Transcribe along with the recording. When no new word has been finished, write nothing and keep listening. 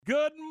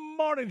Good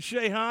morning,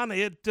 Shehan.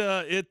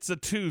 It's a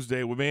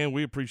Tuesday, man.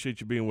 We appreciate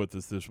you being with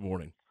us this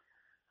morning.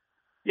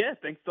 Yeah,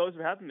 thanks always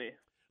for having me.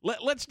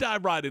 Let's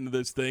dive right into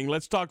this thing.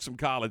 Let's talk some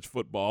college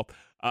football.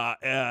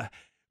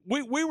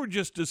 We were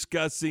just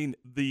discussing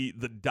the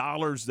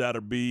dollars that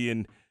are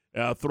being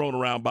thrown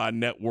around by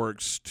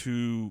networks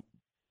to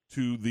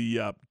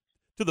the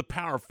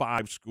Power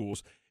Five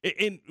schools.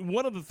 And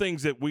one of the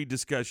things that we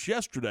discussed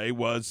yesterday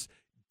was,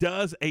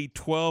 does a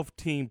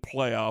 12-team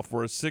playoff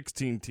or a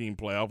 16-team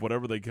playoff,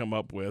 whatever they come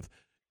up with,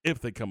 if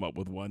they come up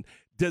with one,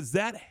 does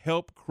that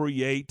help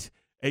create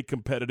a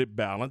competitive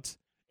balance?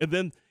 And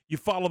then you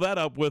follow that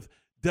up with,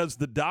 does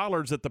the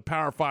dollars that the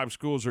Power Five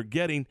schools are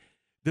getting,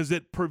 does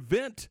it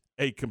prevent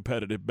a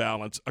competitive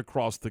balance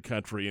across the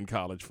country in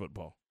college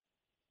football?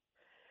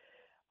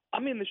 I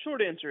mean, the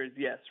short answer is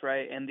yes,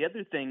 right? And the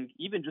other thing,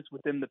 even just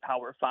within the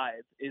Power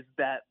Five, is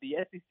that the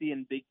SEC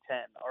and Big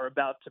Ten are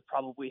about to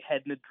probably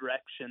head in a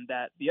direction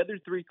that the other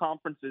three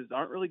conferences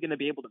aren't really going to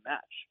be able to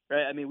match,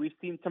 right? I mean, we've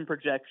seen some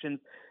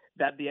projections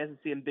that the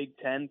SEC and Big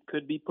Ten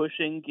could be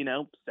pushing,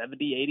 70,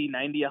 80,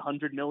 90,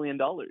 $100 million,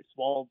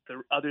 while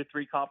the other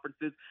three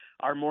conferences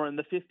are more in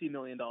the $50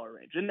 million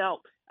range. And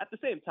now, at the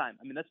same time,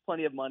 I mean, that's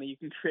plenty of money. You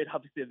can create,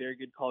 obviously, a very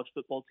good college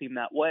football team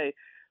that way.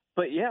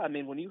 But yeah, I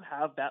mean, when you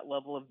have that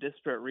level of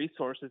disparate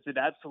resources, it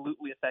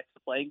absolutely affects the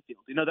playing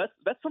field.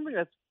 That's something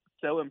that's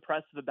so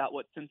impressive about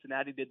what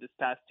Cincinnati did this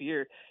past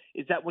year,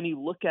 is that when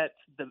you look at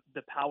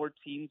the power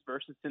teams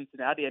versus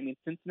Cincinnati, I mean,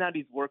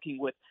 Cincinnati's working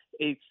with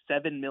a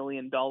 $7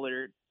 million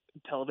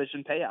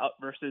television payout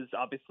versus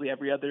obviously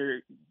every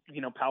other,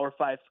 Power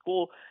Five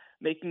school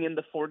making in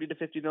the $40 to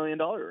 $50 million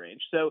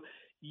range. So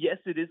yes,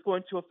 it is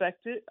going to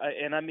affect it.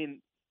 And I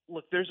mean,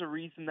 look, there's a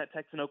reason that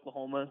Texas and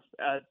Oklahoma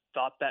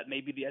thought that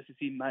maybe the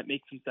SEC might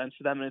make some sense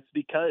for them, and it's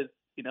because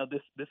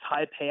this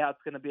high payout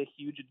is going to be a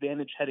huge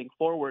advantage heading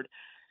forward.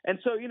 And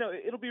so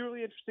it'll be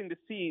really interesting to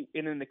see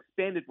in an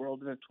expanded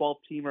world, in a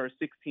 12-team or a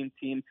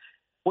 16-team,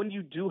 when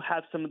you do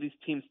have some of these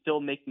teams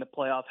still making the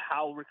playoff,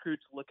 how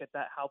recruits look at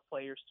that, how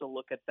players still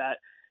look at that.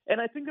 And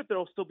I think that there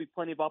will still be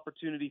plenty of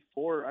opportunity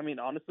for,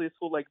 honestly, a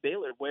school like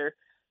Baylor, where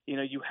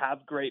you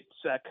have great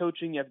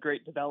coaching, you have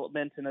great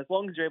development, and as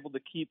long as you're able to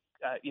keep,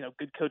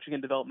 good coaching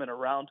and development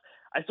around,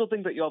 I still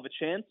think that you'll have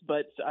a chance.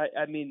 But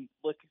I mean,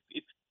 look,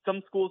 if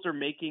some schools are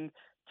making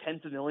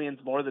tens of millions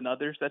more than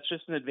others, that's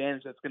just an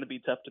advantage that's going to be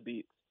tough to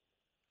beat.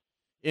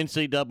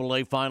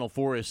 NCAA Final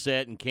Four is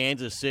set, and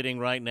Kansas sitting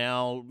right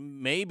now,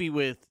 maybe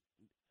with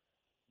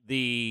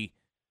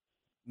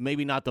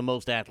maybe not the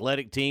most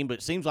athletic team, but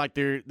it seems like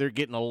they're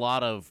getting a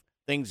lot of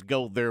things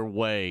go their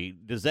way.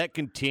 Does that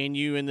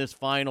continue in this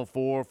Final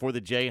Four for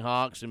the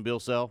Jayhawks and Bill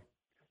Self?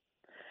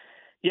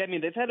 Yeah, I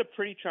mean, they've had a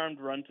pretty charmed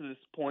run to this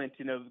point,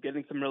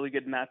 getting some really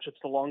good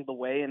matchups along the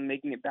way and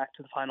making it back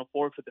to the Final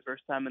Four for the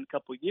first time in a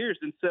couple of years.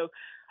 And so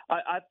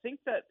I think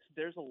that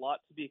there's a lot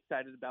to be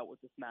excited about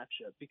with this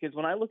matchup, because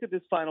when I look at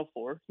this Final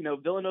Four,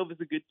 Villanova's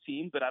a good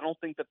team, but I don't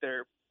think that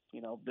they're,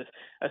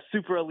 a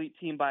super elite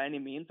team by any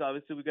means.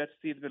 Obviously, we got to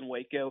see them in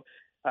Waco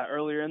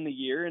earlier in the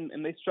year,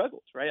 and they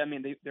struggled, right? I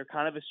mean, they're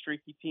kind of a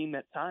streaky team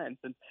at times.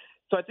 And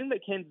so I think that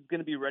Kansas is going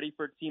to be ready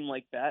for a team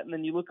like that. And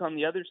then you look on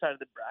the other side of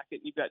the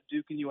bracket, you've got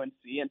Duke and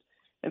UNC,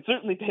 and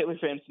certainly Baylor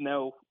fans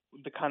know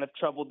the kind of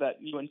trouble that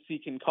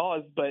UNC can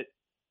cause, but,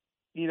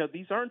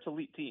 these aren't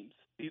elite teams.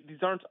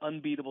 These aren't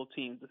unbeatable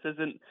teams. This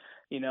isn't,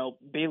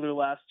 Baylor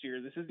last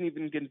year. This isn't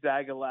even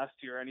Gonzaga last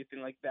year or anything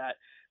like that.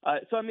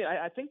 So, I mean,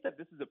 I think that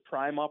this is a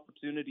prime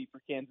opportunity for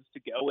Kansas to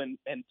go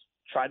and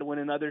try to win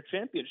another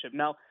championship.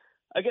 Now,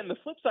 again, the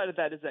flip side of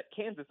that is that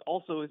Kansas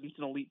also isn't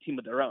an elite team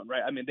of their own,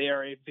 right? I mean, they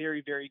are a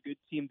very, very good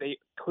team. They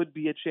could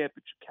be a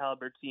championship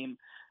caliber team,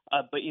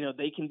 but,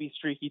 they can be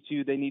streaky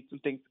too. They need some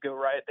things to go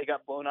right. They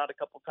got blown out a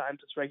couple times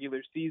this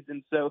regular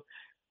season. So,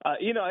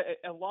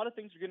 a lot of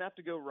things are going to have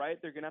to go right.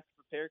 They're going to have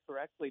to prepare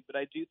correctly, but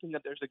I do think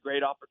that there's a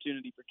great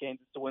opportunity for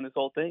Kansas to win this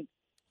whole thing.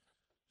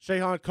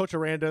 Shehan, Coach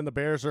Aranda and the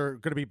Bears are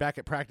going to be back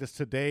at practice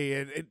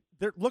today, and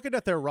they're looking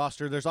at their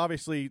roster. There's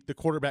obviously the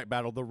quarterback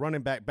battle, the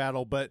running back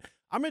battle, but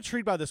I'm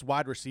intrigued by this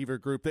wide receiver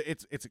group.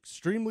 It's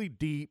extremely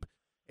deep,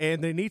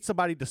 and they need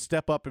somebody to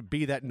step up and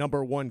be that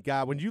number one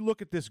guy. When you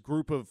look at this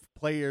group of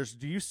players,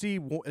 do you see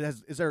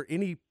is there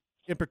any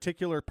in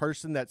particular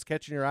person that's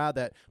catching your eye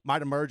that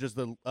might emerge as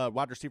the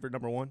wide receiver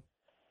number one?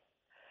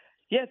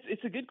 Yeah,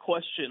 it's a good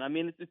question. I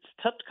mean, it's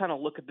tough to kind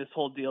of look at this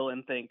whole deal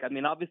and think. I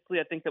mean, obviously,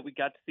 I think that we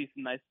got to see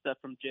some nice stuff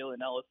from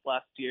Jalen Ellis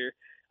last year,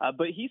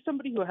 but he's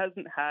somebody who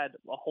hasn't had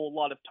a whole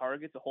lot of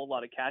targets, a whole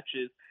lot of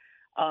catches.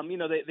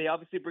 They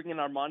obviously bring in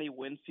Armani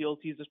Winfield.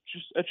 He's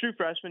a true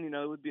freshman.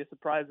 It would be a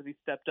surprise if he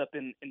stepped up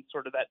in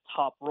sort of that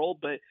top role,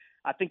 but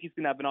I think he's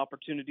going to have an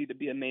opportunity to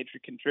be a major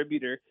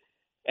contributor.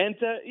 And,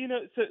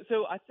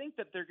 so I think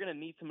that they're going to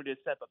need somebody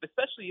to step up,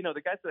 especially,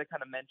 the guys that I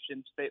kind of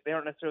mentioned, they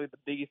aren't necessarily the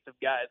biggest of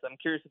guys. I'm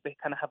curious if they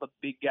kind of have a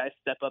big guy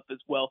step up as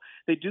well.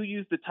 They do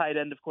use the tight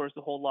end, of course,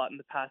 a whole lot in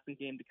the passing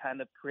game to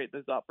kind of create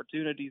those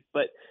opportunities.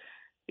 But,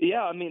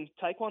 yeah, I mean,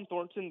 Tyquan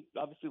Thornton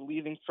obviously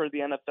leaving for the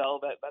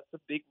NFL, that's a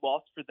big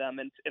loss for them.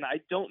 And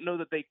I don't know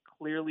that they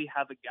clearly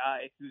have a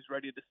guy who's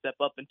ready to step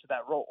up into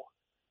that role.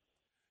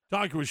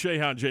 Talking with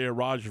Shehan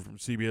Jeyarajah from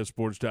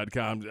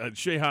CBSSports.com.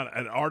 Shehan,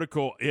 an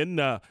article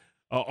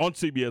on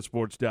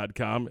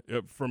CBSSports.com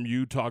from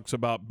you talks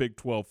about Big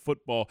 12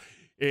 football.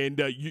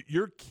 And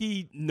your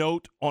key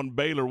note on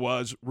Baylor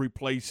was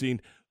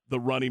replacing the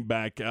running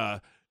back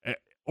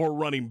or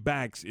running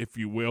backs, if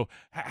you will.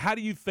 How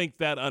do you think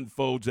that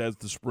unfolds as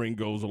the spring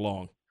goes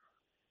along?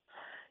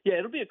 Yeah,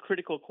 it'll be a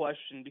critical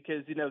question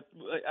because,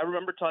 I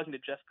remember talking to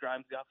Jeff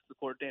Grimes, the offensive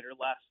coordinator,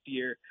 last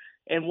year,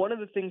 and one of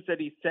the things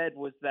that he said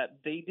was that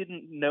they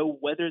didn't know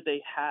whether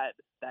they had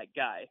that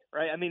guy,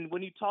 right? I mean,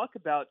 when you talk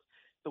about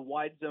the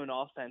wide zone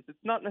offense, it's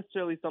not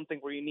necessarily something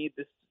where you need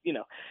this,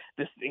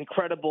 this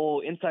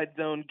incredible inside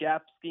zone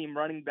gap scheme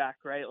running back,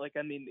 right? Like,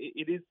 I mean,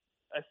 it is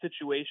a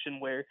situation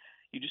where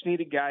you just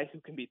need a guy who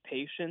can be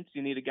patient,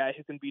 you need a guy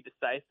who can be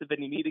decisive,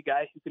 and you need a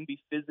guy who can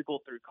be physical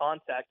through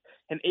contact.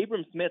 And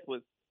Abram Smith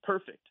was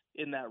perfect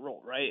in that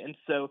role, right? And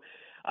so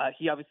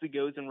he obviously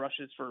goes and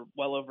rushes for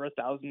well over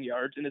 1,000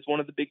 yards and is one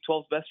of the Big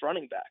 12's best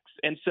running backs.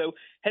 And so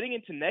heading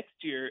into next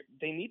year,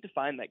 they need to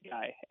find that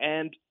guy.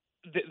 And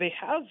they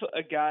have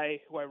a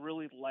guy who I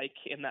really like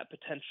in that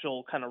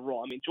potential kind of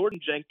role. I mean, Jordan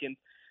Jenkins,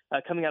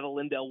 coming out of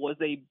Lindale, was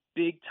a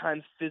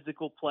big-time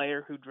physical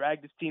player who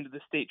dragged his team to the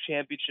state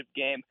championship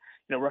game,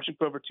 rushing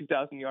for over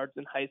 2,000 yards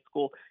in high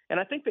school. And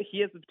I think that he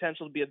has the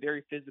potential to be a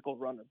very physical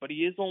runner, but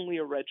he is only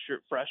a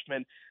redshirt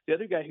freshman. The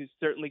other guy who's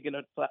certainly going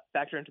to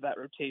factor into that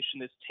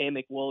rotation is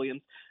Tamek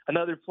Williams,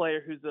 another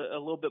player who's a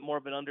little bit more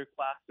of an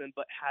underclassman,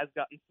 but has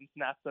gotten some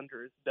snaps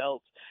under his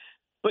belt.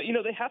 But,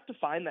 they have to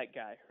find that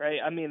guy, right?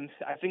 I mean,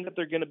 I think that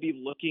they're going to be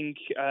looking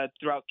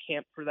throughout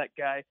camp for that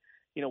guy.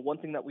 One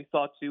thing that we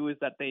saw, too, is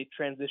that they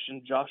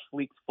transitioned Josh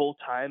Fleeks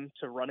full-time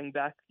to running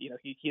back. He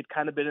had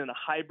kind of been in a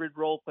hybrid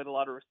role, played a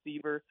lot of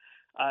receiver.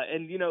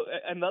 And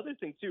another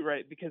thing, too,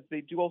 right, because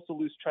they do also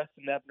lose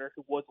Treston Ebner,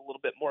 who was a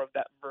little bit more of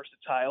that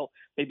versatile,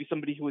 maybe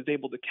somebody who was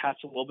able to catch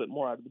a little bit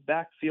more out of the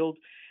backfield.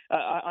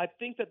 I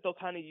think that they'll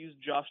kind of use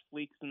Josh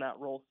Fleeks in that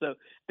role. So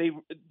they,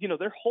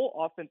 their whole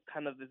offense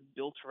kind of is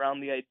built around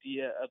the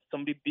idea of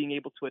somebody being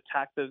able to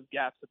attack those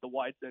gaps that the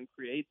wide zone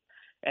creates.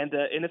 And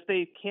if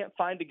they can't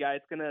find a guy,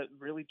 it's going to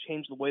really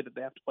change the way that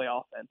they have to play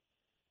offense.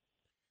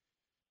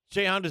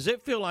 Shehan, does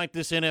it feel like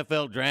this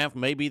NFL draft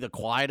may be the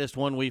quietest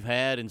one we've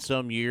had in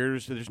some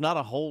years? There's not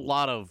a whole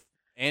lot of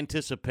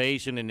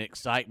anticipation and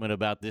excitement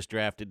about this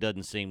draft, it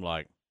doesn't seem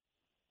like.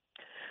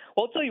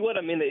 Well, I'll tell you what,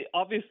 I mean,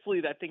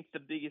 obviously, I think the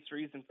biggest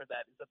reason for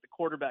that is that the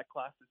quarterback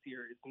class this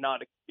year is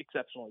not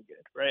exceptionally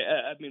good, right?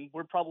 I mean,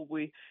 we're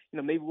probably,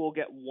 maybe we'll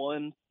get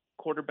one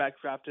quarterback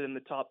drafted in the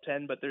top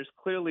 10, but there's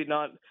clearly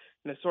not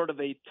sort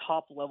of a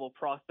top-level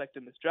prospect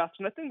in this draft.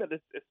 And I think that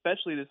it's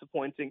especially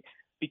disappointing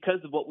because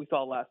of what we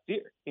saw last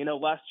year.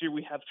 Last year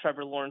we have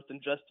Trevor Lawrence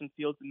and Justin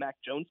Fields and Mac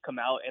Jones come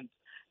out, and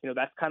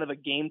that's kind of a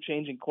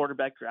game-changing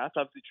quarterback draft.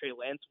 Obviously, Trey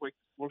Lance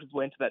worked his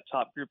way into that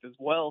top group as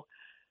well.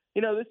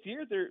 This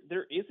year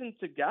there isn't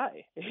a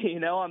guy.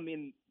 I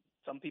mean,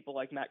 some people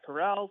like Matt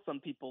Corral, some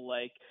people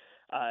like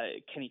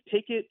Kenny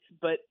Pickett,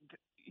 but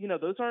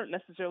those aren't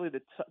necessarily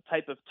the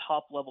type of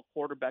top-level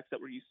quarterbacks that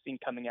we're used to seeing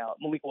coming out.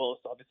 Malik Willis,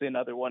 obviously,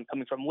 another one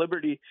coming from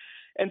Liberty.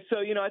 And so,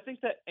 I think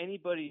that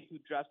anybody who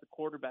drafts a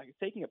quarterback is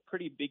taking a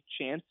pretty big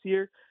chance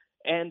here.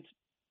 And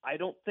I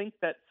don't think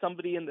that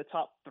somebody in the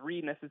top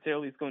three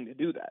necessarily is going to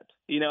do that.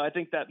 I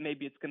think that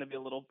maybe it's going to be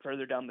a little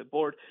further down the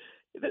board.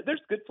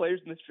 There's good players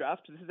in this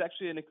draft. This is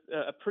actually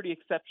a pretty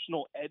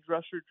exceptional edge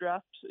rusher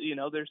draft.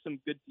 There's some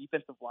good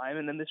defensive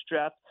linemen in this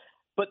draft.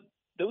 But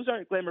those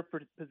aren't glamour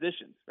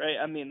positions, right?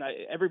 I mean,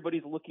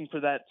 everybody's looking for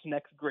that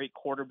next great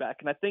quarterback.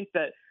 And I think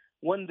that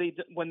when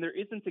there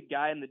isn't a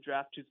guy in the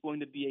draft who's going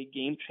to be a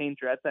game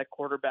changer at that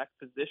quarterback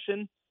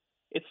position,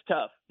 it's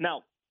tough.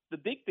 Now, the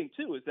big thing,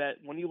 too, is that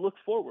when you look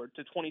forward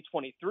to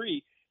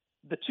 2023,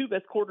 the two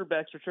best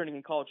quarterbacks returning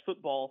in college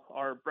football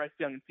are Bryce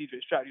Young and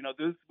C.J. Stroud.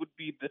 Those would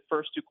be the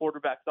first two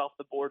quarterbacks off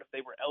the board if they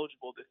were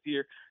eligible this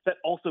year. That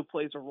also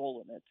plays a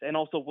role in it. And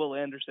also Will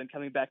Anderson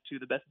coming back to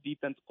the best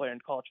defensive player in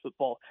college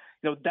football.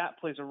 That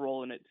plays a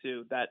role in it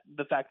too. That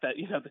the fact that,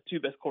 the two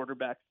best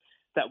quarterbacks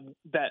that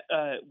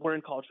were in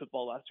college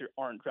football last year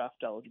aren't draft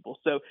eligible.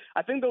 So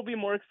I think there'll be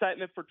more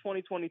excitement for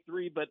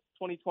 2023, but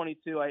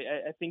 2022,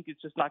 I think it's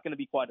just not going to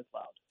be quite as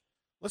loud.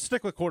 Let's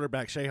stick with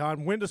quarterback,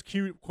 Shehan. When does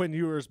Quinn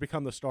Ewers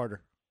become the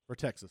starter for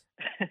Texas?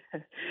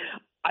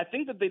 I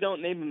think that they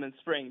don't name him in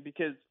spring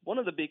because one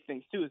of the big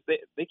things, too, is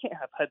they can't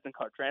have Hudson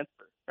Card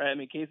transfer, right? I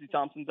mean, Casey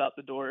Thompson's out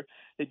the door.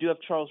 They do have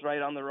Charles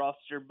Wright on the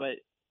roster, but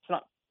it's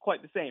not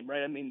quite the same,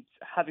 right? I mean,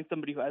 having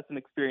somebody who has some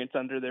experience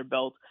under their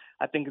belt,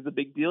 I think, is a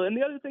big deal. And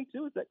the other thing,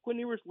 too, is that Quinn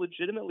Ewers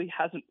legitimately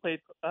hasn't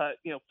played,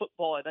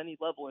 football at any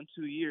level in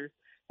 2 years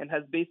and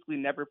has basically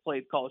never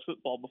played college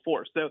football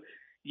before. So,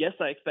 yes,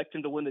 I expect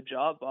him to win the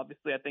job.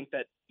 Obviously, I think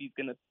that he's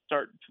going to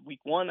start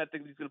week one. I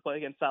think he's going to play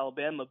against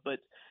Alabama. But,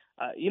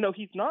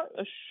 he's not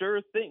a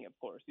sure thing, of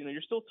course.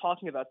 You're still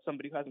talking about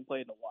somebody who hasn't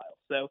played in a while.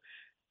 So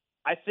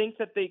I think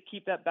that they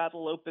keep that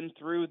battle open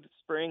through the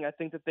spring. I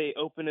think that they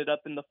open it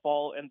up in the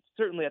fall. And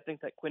certainly I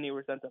think that Quinn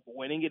Ewers ends up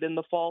winning it in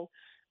the fall.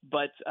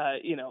 But,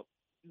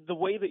 the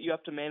way that you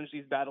have to manage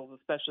these battles,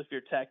 especially if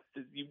you're Texas,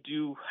 is you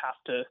do have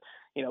to,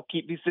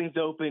 keep these things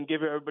open,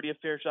 give everybody a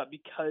fair shot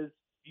because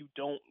you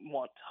don't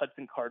want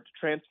Hudson Card to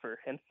transfer.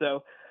 And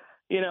so,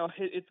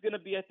 it's going to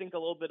be, I think, a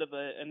little bit of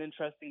an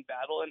interesting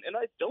battle. And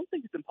I don't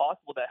think it's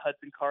impossible that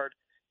Hudson Card,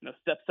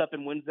 steps up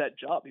and wins that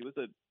job. He was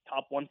a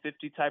top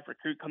 150 type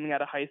recruit coming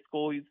out of high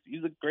school.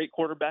 He's a great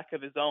quarterback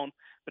of his own.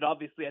 But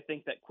obviously, I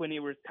think that Quinn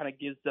Ewers kind of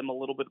gives them a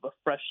little bit of a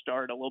fresh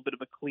start, a little bit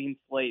of a clean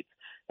slate.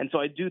 And so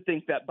I do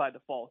think that by the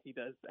fall, he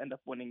does end up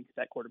winning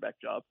that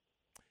quarterback job.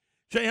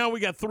 Shehan, we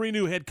got 3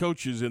 new head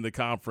coaches in the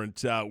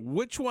conference.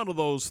 Which one of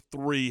those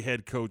 3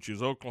 head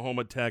coaches,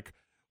 Oklahoma Tech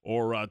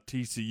or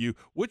TCU,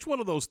 which one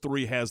of those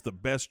 3 has the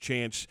best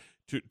chance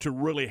to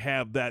really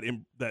have that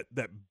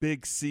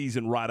big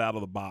season right out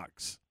of the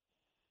box?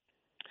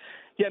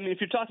 Yeah, I mean,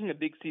 if you're talking a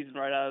big season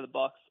right out of the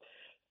box,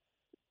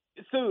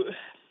 so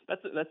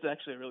that's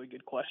actually a really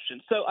good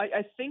question. So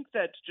I think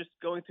that just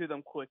going through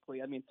them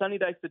quickly, I mean, Sonny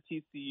Dykes at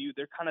TCU,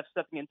 they're kind of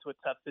stepping into a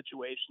tough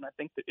situation. I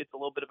think that it's a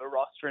little bit of a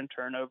roster and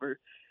turnover.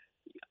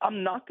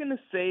 I'm not going to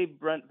say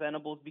Brent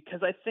Venables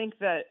because I think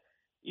that,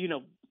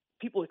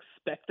 people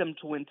expect them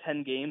to win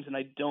 10 games, and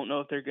I don't know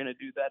if they're going to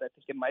do that. I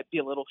think it might be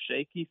a little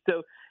shaky.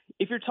 So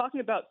if you're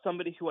talking about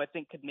somebody who I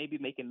think could maybe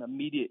make an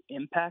immediate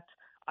impact,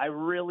 I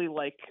really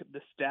like the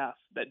staff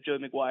that Joe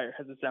McGuire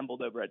has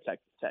assembled over at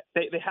Texas Tech.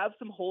 They have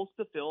some holes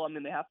to fill. I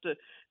mean, they have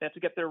to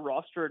get their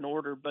roster in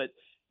order, but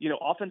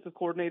offensive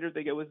coordinator,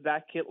 they go with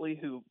Zach Kittley,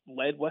 who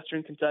led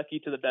Western Kentucky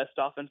to the best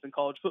offense in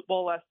college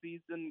football last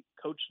season,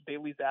 coached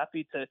Bailey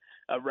Zappi to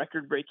a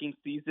record-breaking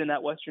season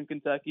at Western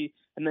Kentucky.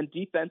 And then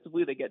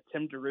defensively, they get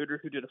Tim DeRuyter,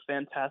 who did a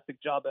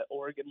fantastic job at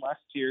Oregon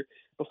last year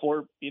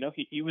before,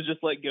 he was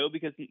just let go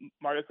because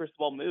Mario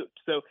Cristobal moved.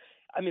 So,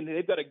 I mean,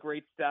 they've got a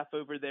great staff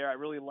over there. I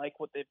really like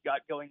what they've got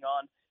going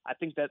on. I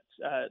think that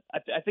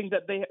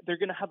they're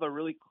going to have a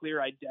really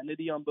clear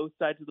identity on both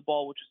sides of the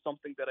ball, which is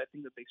something that I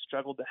think that they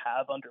struggled to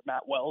have under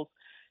Matt Wells.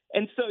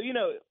 And so,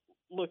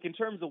 look, in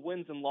terms of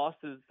wins and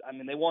losses, I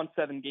mean, they won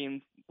 7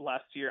 games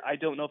last year. I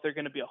don't know if they're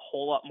going to be a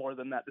whole lot more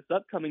than that this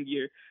upcoming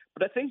year,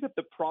 but I think that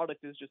the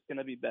product is just going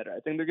to be better.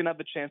 I think they're going to have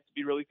a chance to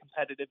be really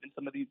competitive in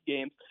some of these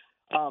games.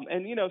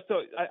 So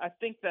I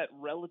think that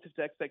relative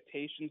to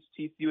expectations,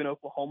 TCU and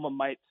Oklahoma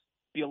might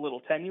be a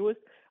little tenuous.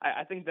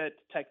 I think that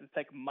Texas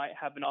Tech might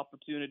have an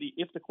opportunity.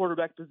 If the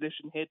quarterback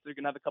position hits, they're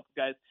going to have a couple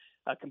guys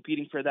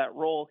competing for that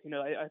role.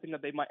 I think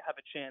that they might have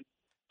a chance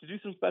to do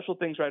some special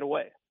things right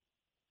away.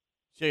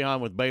 Shehan,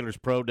 with Baylor's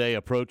Pro Day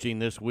approaching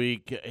this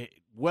week,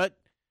 what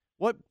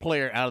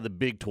player out of the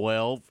Big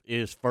 12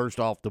 is first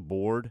off the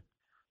board?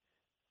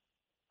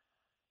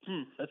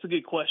 That's a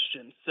good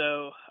question.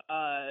 So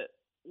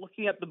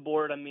looking at the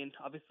board, I mean,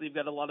 obviously you've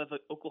got a lot of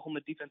Oklahoma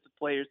defensive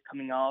players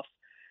coming off.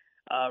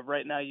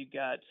 Right now you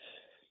got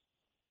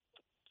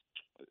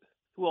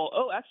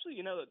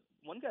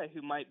one guy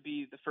who might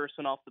be the first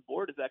one off the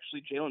board is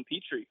actually Jalen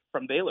Petrie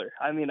from Baylor.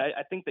 I mean,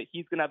 I think that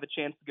he's going to have a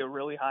chance to go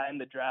really high in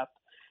the draft.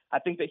 I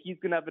think that he's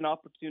going to have an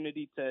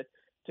opportunity to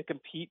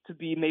compete to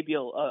be maybe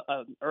a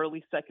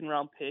early second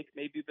round pick,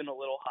 maybe even a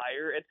little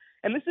higher.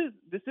 And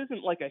this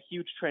isn't like a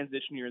huge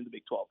transition year in the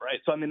Big 12, right?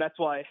 So I mean that's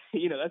why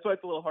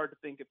it's a little hard to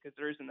think of because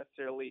there isn't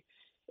necessarily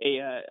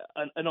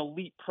an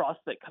elite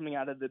prospect coming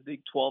out of the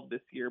Big 12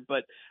 this year.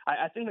 But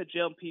I think that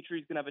Jalen Petrie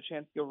is going to have a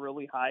chance to go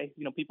really high.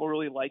 People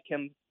really like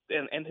him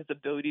and his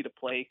ability to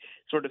play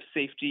sort of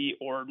safety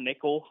or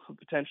nickel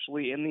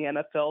potentially in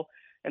the NFL.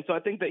 And so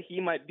I think that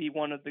he might be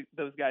one of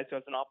those guys who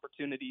has an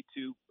opportunity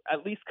to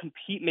at least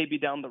compete maybe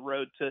down the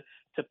road to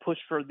push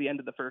for the end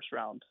of the first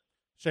round.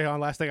 Shehan,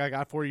 last thing I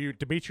got for you,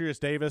 Demetrius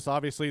Davis,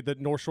 obviously the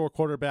North Shore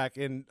quarterback,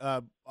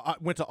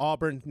 went to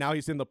Auburn. Now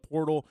he's in the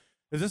portal.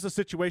 Is this a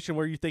situation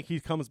where you think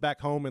he comes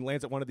back home and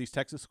lands at one of these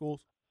Texas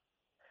schools?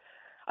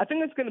 I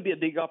think that's going to be a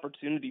big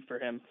opportunity for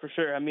him, for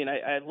sure. I mean,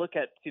 I look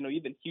at,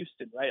 even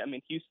Houston, right? I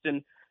mean,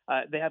 Houston,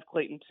 they have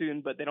Clayton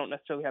Tune, but they don't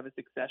necessarily have a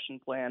succession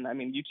plan. I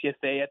mean,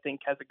 UTSA, I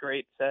think,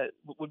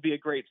 would be a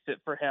great fit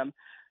for him.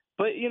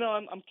 But,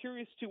 I'm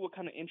curious, too, what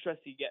kind of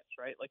interest he gets,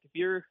 right? Like,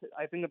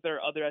 I think that there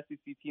are other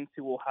SEC teams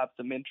who will have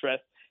some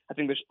interest. I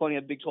think there's plenty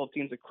of Big 12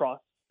 teams across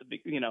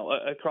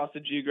the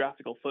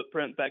geographical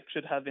footprint that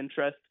should have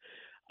interest.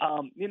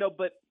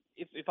 But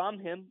if I'm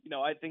him,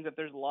 I think that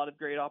there's a lot of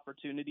great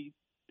opportunities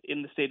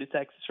in the state of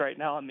Texas right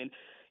now. I mean,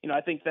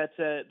 I think that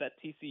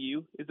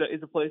TCU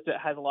is a place that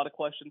has a lot of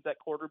questions at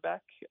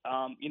quarterback.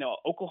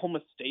 Oklahoma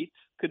State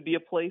could be a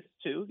place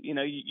too.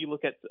 You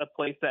look at a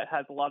place that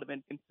has a lot of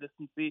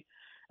inconsistency,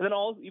 and then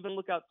I'll even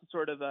look out to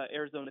sort of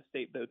Arizona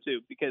State though too,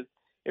 because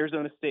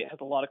Arizona State has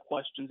a lot of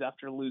questions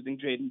after losing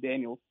Jaden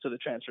Daniels to the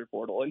transfer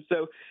portal, and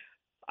so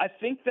I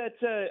think that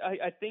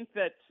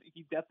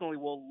he definitely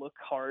will look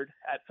hard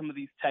at some of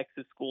these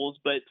Texas schools,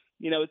 but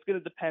it's going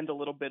to depend a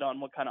little bit on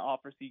what kind of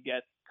offers he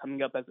gets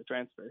coming up as a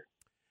transfer.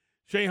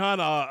 Shehan,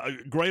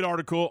 a great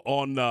article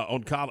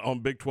on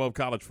Big 12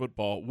 college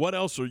football. What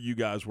else are you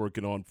guys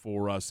working on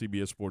for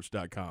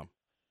CBSSports.com?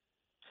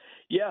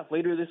 Yeah,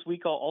 later this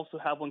week I'll also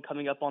have one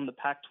coming up on the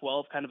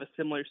Pac-12, kind of a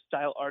similar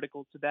style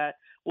article to that.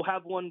 We'll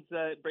have ones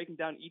breaking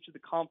down each of the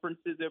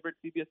conferences over at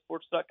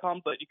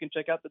CBSSports.com, but you can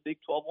check out the Big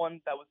 12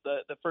 one. That was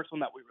the first one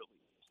that we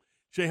released.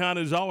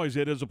 Shehan, as always,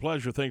 it is a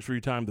pleasure. Thanks for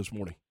your time this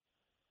morning.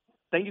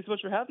 Thank you so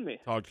much for having me.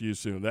 Talk to you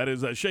soon. That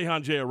is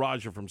Shehan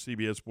Jeyarajah from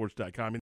CBSSports.com.